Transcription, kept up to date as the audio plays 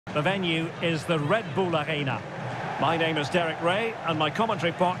The venue is the Red Bull Arena. My name is Derek Ray, and my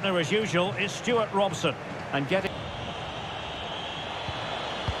commentary partner, as usual, is Stuart Robson. And getting...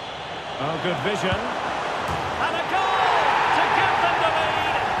 Oh, good vision. And a goal to give them the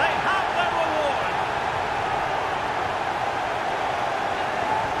lead. They have their reward.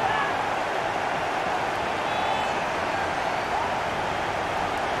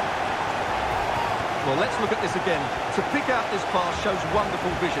 Well, let's look at this again. To pick out this pass shows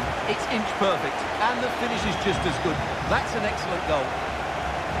wonderful vision. It's inch perfect, and the finish is just as good. That's an excellent goal.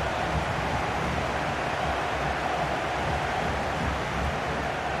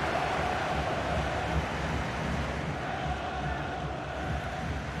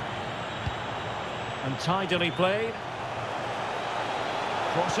 And tidily played.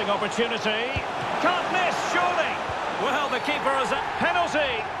 Crossing opportunity. Can't miss, surely. Well, the keeper is a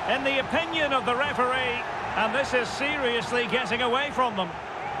penalty, in the opinion of the referee. And this is seriously getting away from them.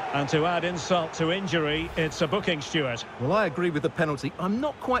 And to add insult to injury, it's a booking, Stuart. Well, I agree with the penalty. I'm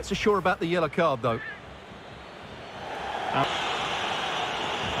not quite so sure about the yellow card, though. A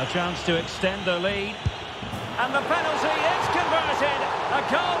chance to extend their lead. And the penalty is converted. A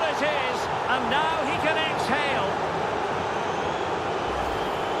goal it is. And now he can exhale.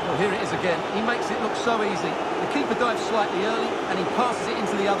 Well, here it is again. He makes it look so easy. The keeper dives slightly early, and he passes it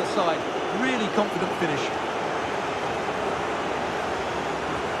into the other side. Really confident finish.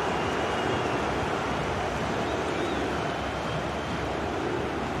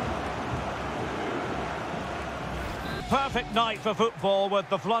 Perfect night for football with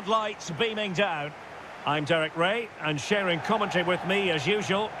the floodlights beaming down. I'm Derek Ray, and sharing commentary with me, as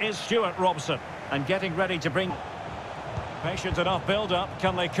usual, is Stuart Robson. And getting ready to bring... Patient enough build-up.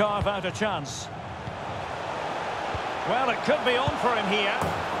 Can they carve out a chance? Well, it could be on for him here.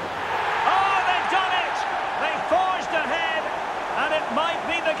 Oh, they've done it! They forged ahead, and it might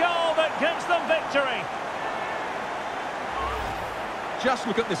be the goal that gives them victory. Just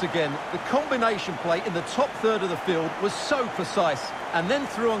look at this again. The combination play in the top third of the field was so precise. And then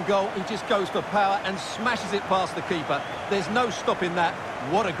through on goal, he just goes for power and smashes it past the keeper. There's no stopping that.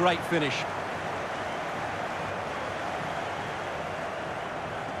 What a great finish.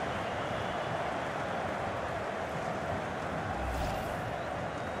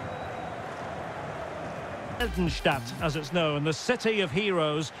 Heldenstadt, as it's known, the city of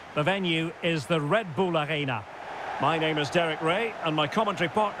heroes. The venue is the Red Bull Arena. My name is Derek Ray, and my commentary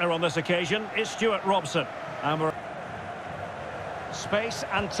partner on this occasion is Stuart Robson. And we're... Space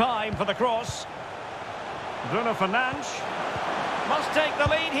and time for the cross. Bruno Fernandes must take the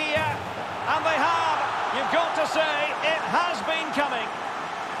lead here, and they have. You've got to say, it has been coming.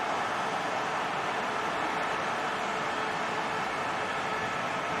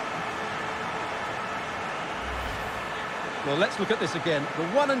 Well, let's look at this again. The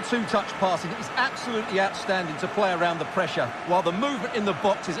 1- and 2-touch passing is absolutely outstanding to play around the pressure, while the movement in the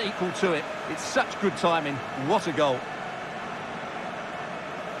box is equal to it. It's such good timing. What a goal.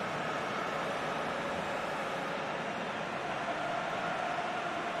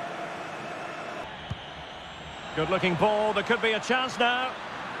 Good-looking ball. There could be a chance now.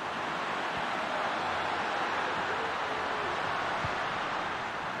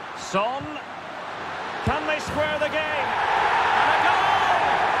 Son. Can they square the game? And a goal!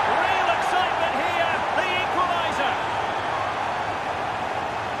 Real excitement here. The equaliser.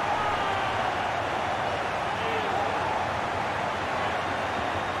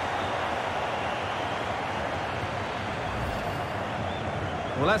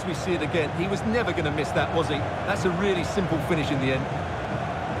 Well, as we see it again, he was never going to miss that, was he? That's a really simple finish in the end.